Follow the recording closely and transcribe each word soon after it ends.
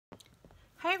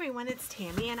Hi everyone, it's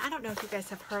Tammy, and I don't know if you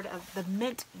guys have heard of the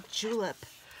Mint Julep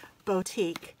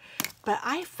boutique, but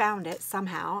I found it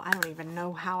somehow. I don't even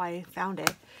know how I found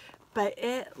it, but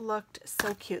it looked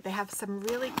so cute. They have some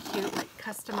really cute, like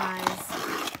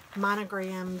customized,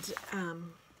 monogrammed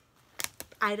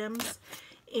items,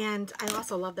 and I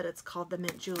also love that it's called the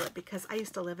Mint Julep because I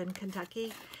used to live in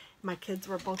Kentucky. My kids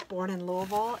were both born in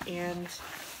Louisville, and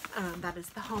that is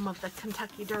the home of the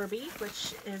Kentucky Derby,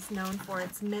 which is known for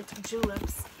its mint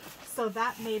juleps. So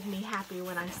that made me happy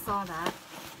when I saw that.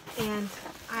 And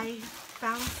I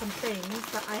found some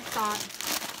things that I thought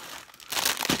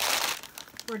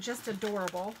were just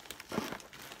adorable.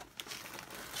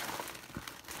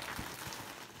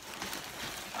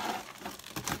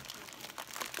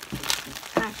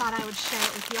 And I thought I would share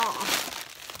it with y'all.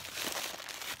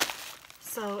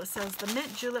 So it says the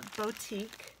Mint Julep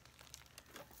Boutique.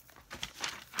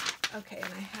 Okay,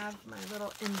 and I have my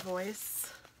little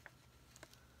invoice.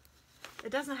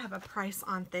 It doesn't have a price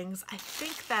on things. I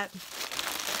think that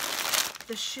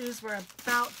the shoes were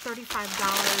about $35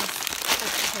 a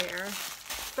pair.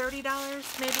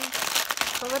 $30 maybe?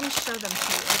 But let me show them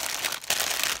to you.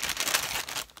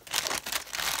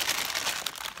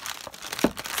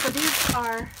 So these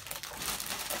are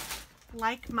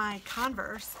like my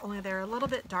Converse, only they're a little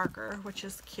bit darker, which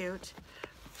is cute.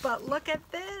 But look at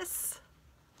this.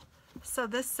 So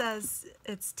this says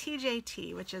it's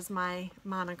TJT, which is my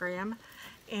monogram,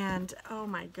 and oh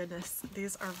my goodness,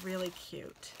 these are really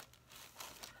cute.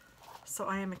 So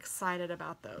I am excited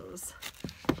about those.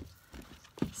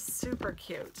 Super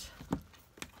cute.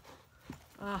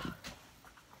 Ugh.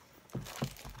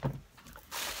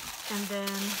 And then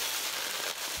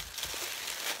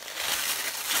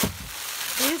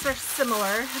these are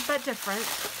similar but different.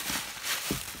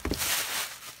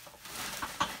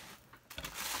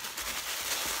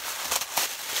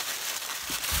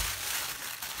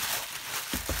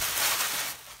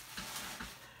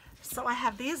 So I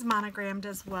have these monogrammed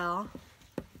as well.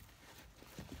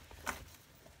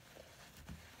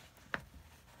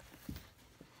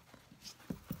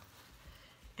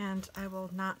 And I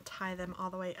will not tie them all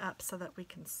the way up so that we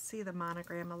can see the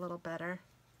monogram a little better.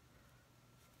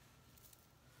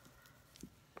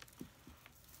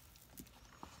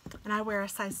 And I wear a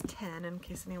size 10 in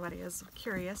case anybody is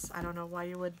curious. I don't know why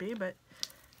you would be, but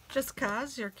just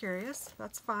 'cause you're curious,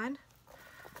 that's fine.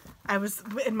 I was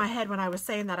in my head when I was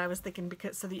saying that, I was thinking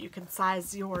because so that you can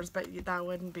size yours, but that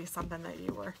wouldn't be something that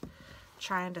you were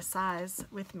trying to size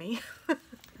with me.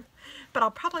 But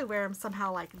I'll probably wear them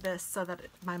somehow like this so that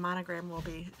my monogram will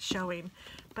be showing.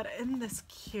 But isn't this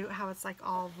cute how it's like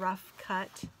all rough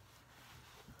cut?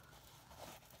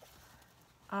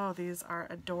 Oh, these are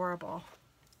adorable.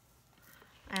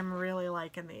 I'm really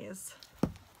liking these.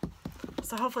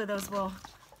 So hopefully those will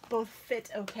both fit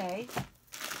okay.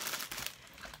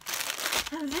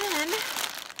 And then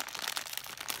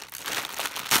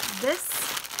this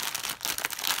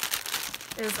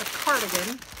is a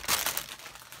cardigan.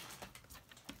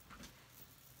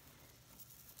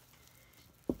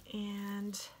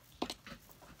 And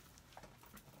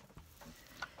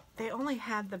they only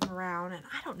had the brown, and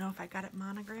I don't know if I got it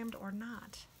monogrammed or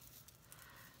not.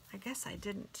 I guess I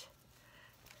didn't.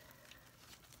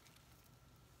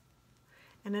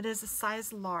 And it is a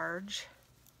size large.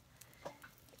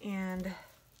 And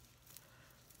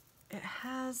it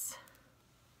has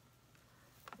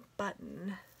a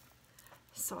button,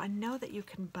 so I know that you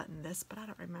can button this, but I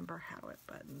don't remember how it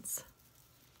buttons.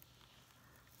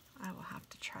 I will have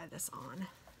to try this on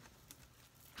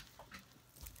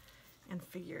and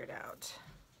figure it out.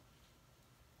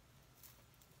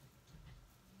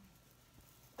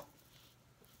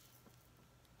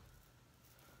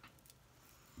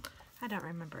 I don't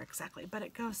remember exactly, but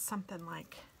it goes something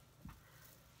like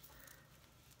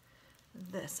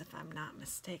this, if I'm not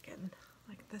mistaken.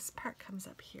 Like this part comes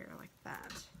up here like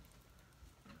that.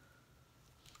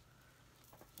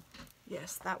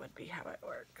 Yes, that would be how it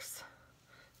works.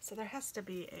 So there has to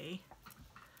be a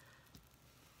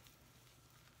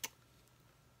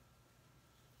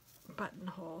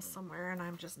buttonhole somewhere, and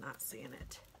I'm just not seeing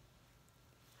it.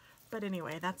 But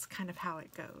anyway, that's kind of how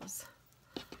it goes.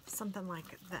 Something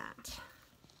like that.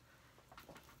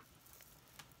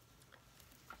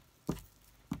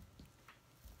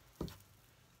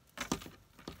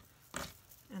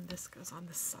 And this goes on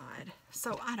the side.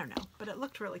 So I don't know, but it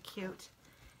looked really cute.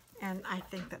 And I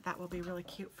think that that will be really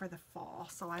cute for the fall.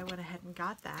 So I went ahead and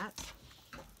got that.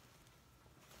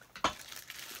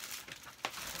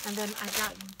 And then I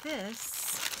got this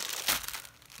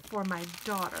for my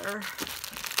daughter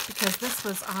because this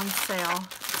was on sale.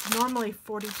 It's normally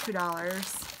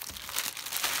 $42.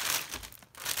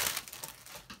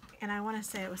 And I want to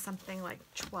say it was something like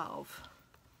 12.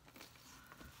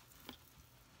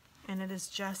 And it is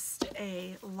just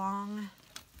a long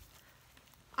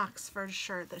Oxford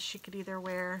shirt that she could either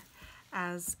wear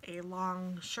as a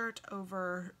long shirt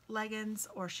over leggings,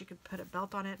 or she could put a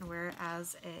belt on it and wear it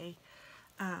as a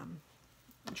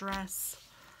dress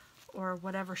or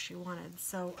whatever she wanted.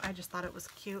 So I just thought it was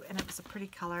cute, and it was a pretty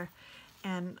color,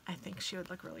 and I think she would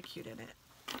look really cute in it.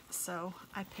 So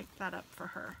I picked that up for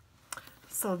her.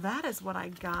 So that is what I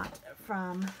got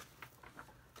from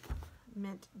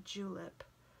Mint Julep.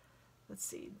 Let's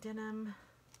see, denim.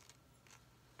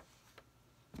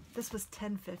 This was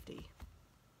 $10.50.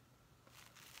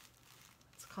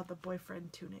 It's called the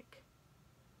Boyfriend Tunic.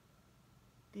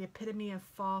 The Epitome of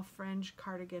Fall Fringe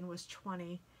Cardigan was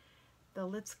 $20. The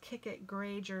Let's Kick It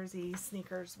gray jersey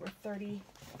sneakers were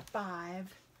 $35.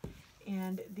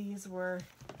 And these were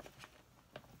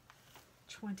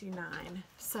 $29.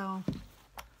 So,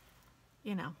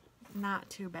 you know, not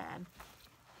too bad.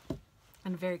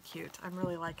 And very cute. I'm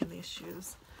really liking these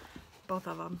shoes. Both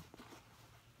of them.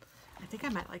 I think I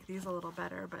might like these a little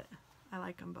better, but I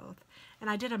like them both. And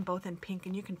I did them both in pink,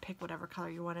 and you can pick whatever color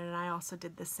you wanted. And I also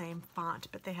did the same font,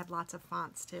 but they had lots of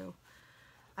fonts too.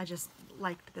 I just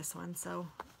liked this one, so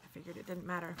I figured it didn't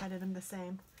matter if I did them the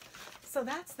same. So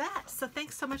that's that. So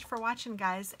thanks so much for watching,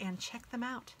 guys, and check them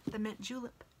out. The Mint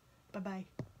Julep. Bye-bye.